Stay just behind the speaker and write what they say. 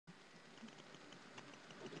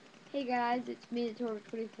Hey guys, it's me, the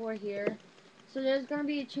Torb24 here. So there's going to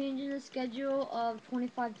be a change in the schedule of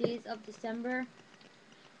 25 days of December.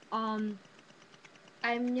 I'm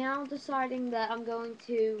now deciding that I'm going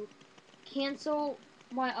to cancel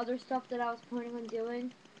my other stuff that I was planning on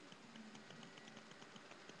doing.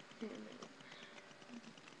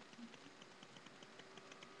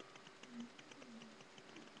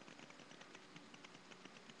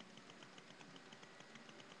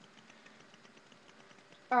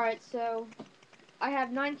 Alright, so I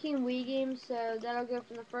have 19 Wii games, so that'll go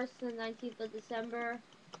from the 1st to the 19th of December.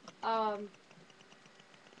 And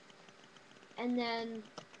then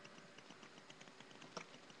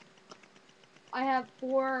I have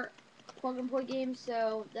 4 plug and play games,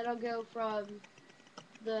 so that'll go from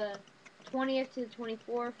the 20th to the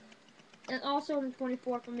 24th. And also on the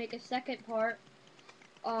 24th, I'll make a second part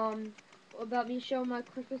about me showing my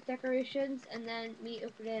Christmas decorations and then me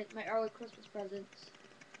opening my early Christmas presents.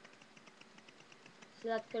 So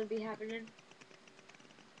that's going to be happening.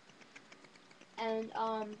 And,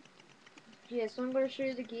 yeah, so I'm going to show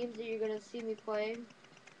you the games that you're going to see me playing.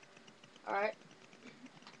 Alright.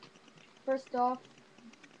 First off,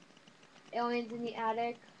 Aliens in the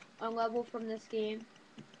Attic, a level from this game.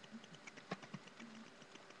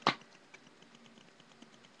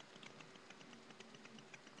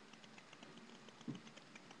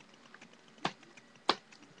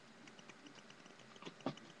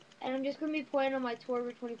 And I'm just going to be playing on my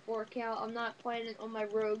Torb24 account. I'm not playing it on my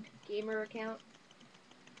Rogue Gamer account.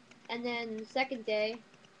 And then the second day,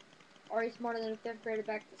 Are You Smarter Than a 5th Grader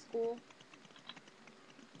Back to School.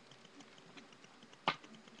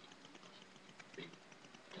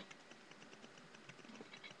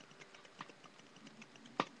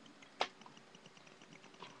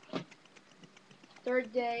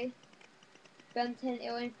 Third day, Ben 10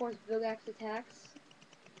 Alien Force Vilgax Attacks.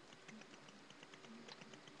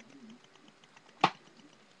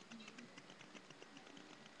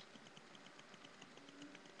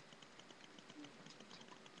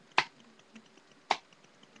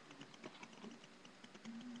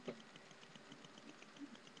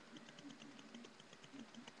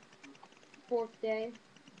 Fourth day,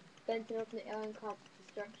 Ben 10 Ultimate Alien Cops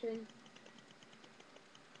Destruction.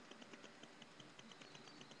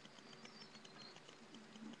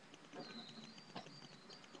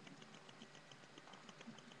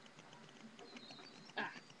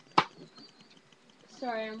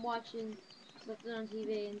 Sorry, I'm watching something on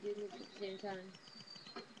TV and doing this at the same time.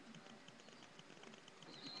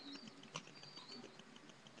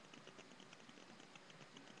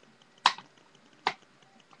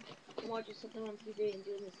 I'm watching something on TV and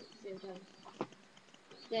doing this at the same time.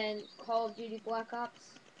 Then Call of Duty Black Ops.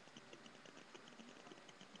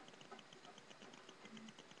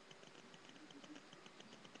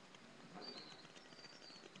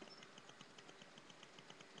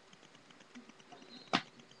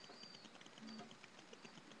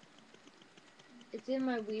 It's in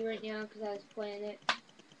my Wii right now because I was playing it.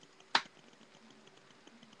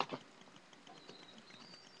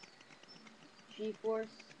 GeForce.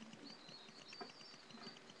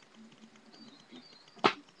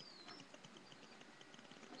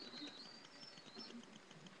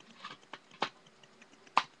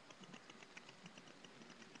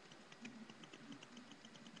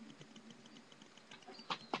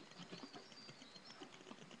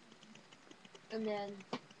 And then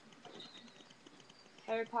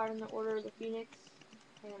Harry Potter and the Order of the Phoenix.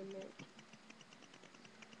 Hang on a minute.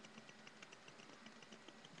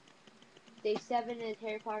 Day 7 is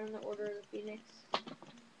Harry Potter and the Order of the Phoenix.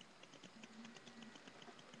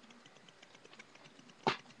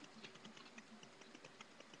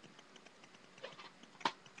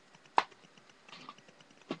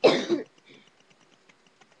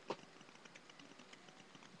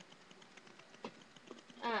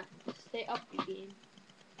 Stay up, you game.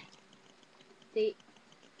 Day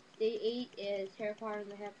 8 is Harry Potter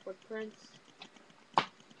and the Half-Blood Prince.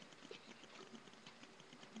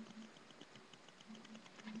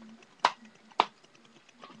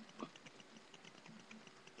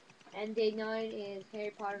 And day 9 is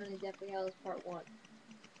Harry Potter and the Deathly Hallows Part 1.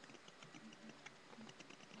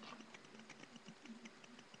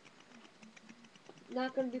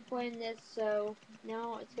 Not going to be playing this, so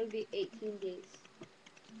now it's going to be 18 days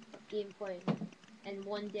of gameplay. And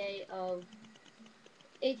 1 day of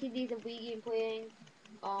 18 days of Wii game playing.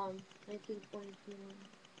 19, 20, 21,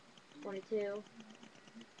 22.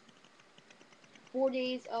 4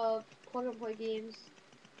 days of plug and play games.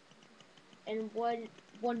 And one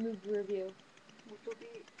movie review, which will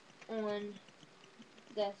be on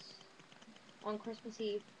this, on Christmas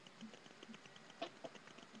Eve.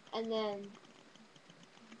 And then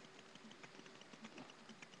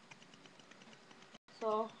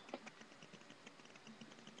So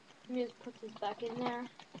let me just put this back in there.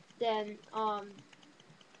 Then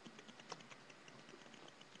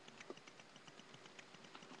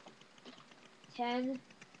 10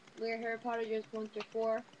 Lego Harry Potter just 1 through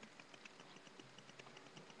 4.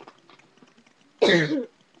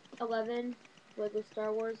 11 Lego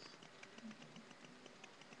Star Wars.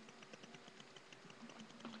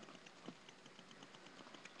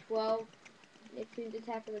 12 Nicktoons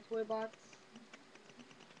Attack of the Toy Box.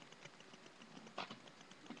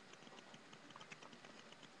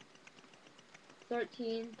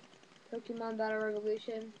 13 Pokemon Battle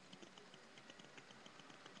Revolution.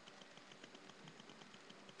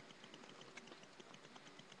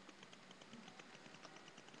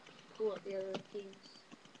 'Pull up the other teams.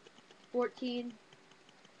 14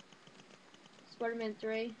 Spider-Man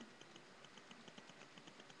 3.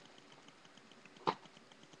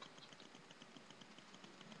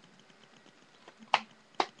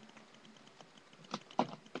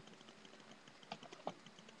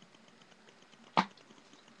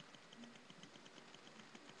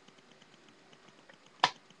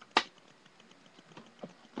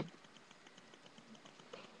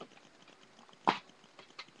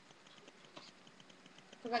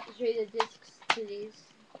 'Forgot to show you the discs to these.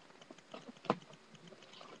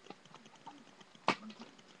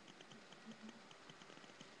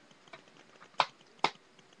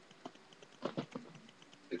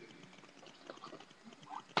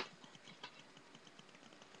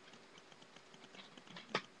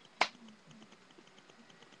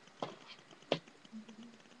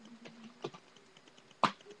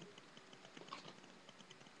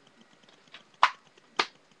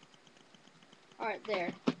 Alright,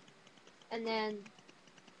 there. And then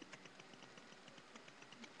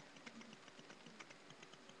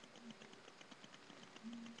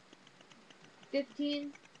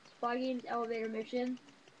 15 Spy Games Elevator Mission.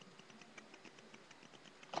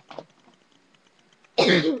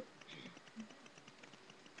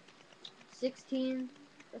 16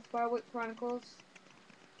 The Sparwick Chronicles.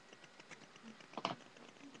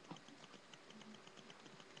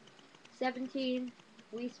 17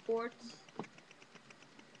 Wii Sports.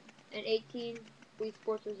 And 18 Wii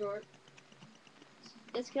Sports Resort.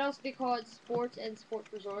 This can also be called Sports and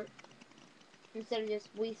Sports Resort instead of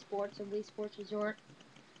just Wii Sports and Wii Sports Resort.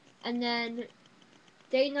 And then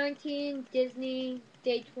day 19 Disney,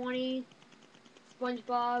 day 20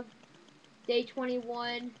 SpongeBob, day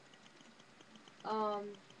 21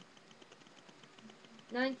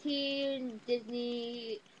 19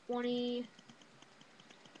 Disney, 20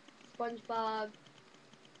 SpongeBob,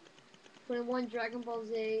 21 Dragon Ball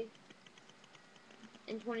Z,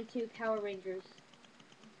 and 22 Power Rangers.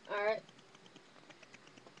 Alright.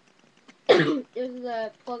 This is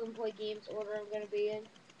the plug and play games order I'm going to be in.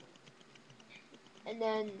 And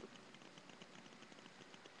then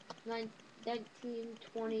 19,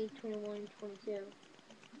 20, 21, 22.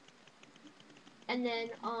 And then,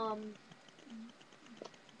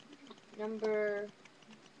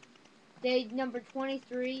 day number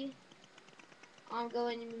 23, I'm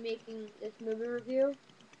going to be making this movie review.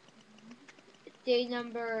 Day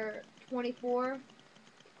number 24,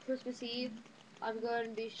 Christmas Eve, I'm going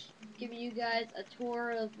to be giving you guys a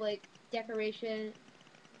tour of, like, little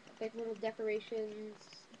decorations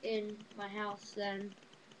in my house, and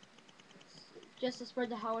just to spread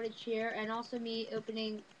the holiday cheer, and also me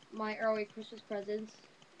opening my early Christmas presents.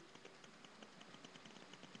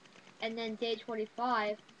 And then day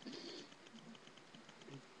 25,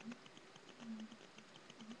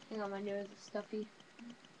 hang on, my nose is stuffy.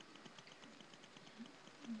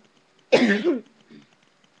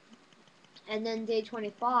 And then day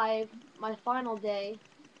 25, my final day,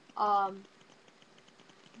 I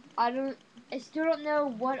still don't know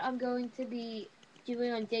what I'm going to be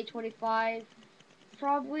doing on day 25.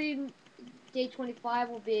 Probably day 25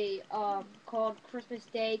 will be called Christmas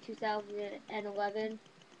Day 2011.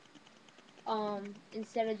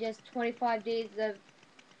 Instead of just 25 days of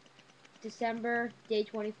December, day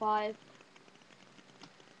 25,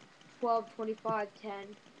 12, 25,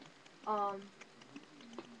 10.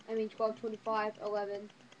 12, 25, 11.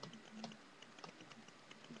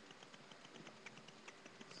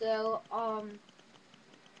 So,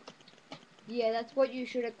 yeah, that's what you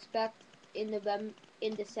should expect in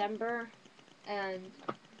December. And,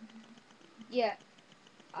 yeah,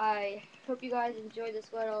 I hope you guys enjoyed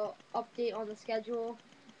this little update on the schedule.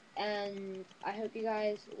 And I hope you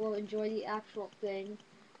guys will enjoy the actual thing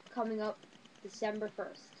coming up December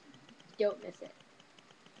 1st. Don't miss it.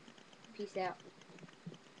 Peace out.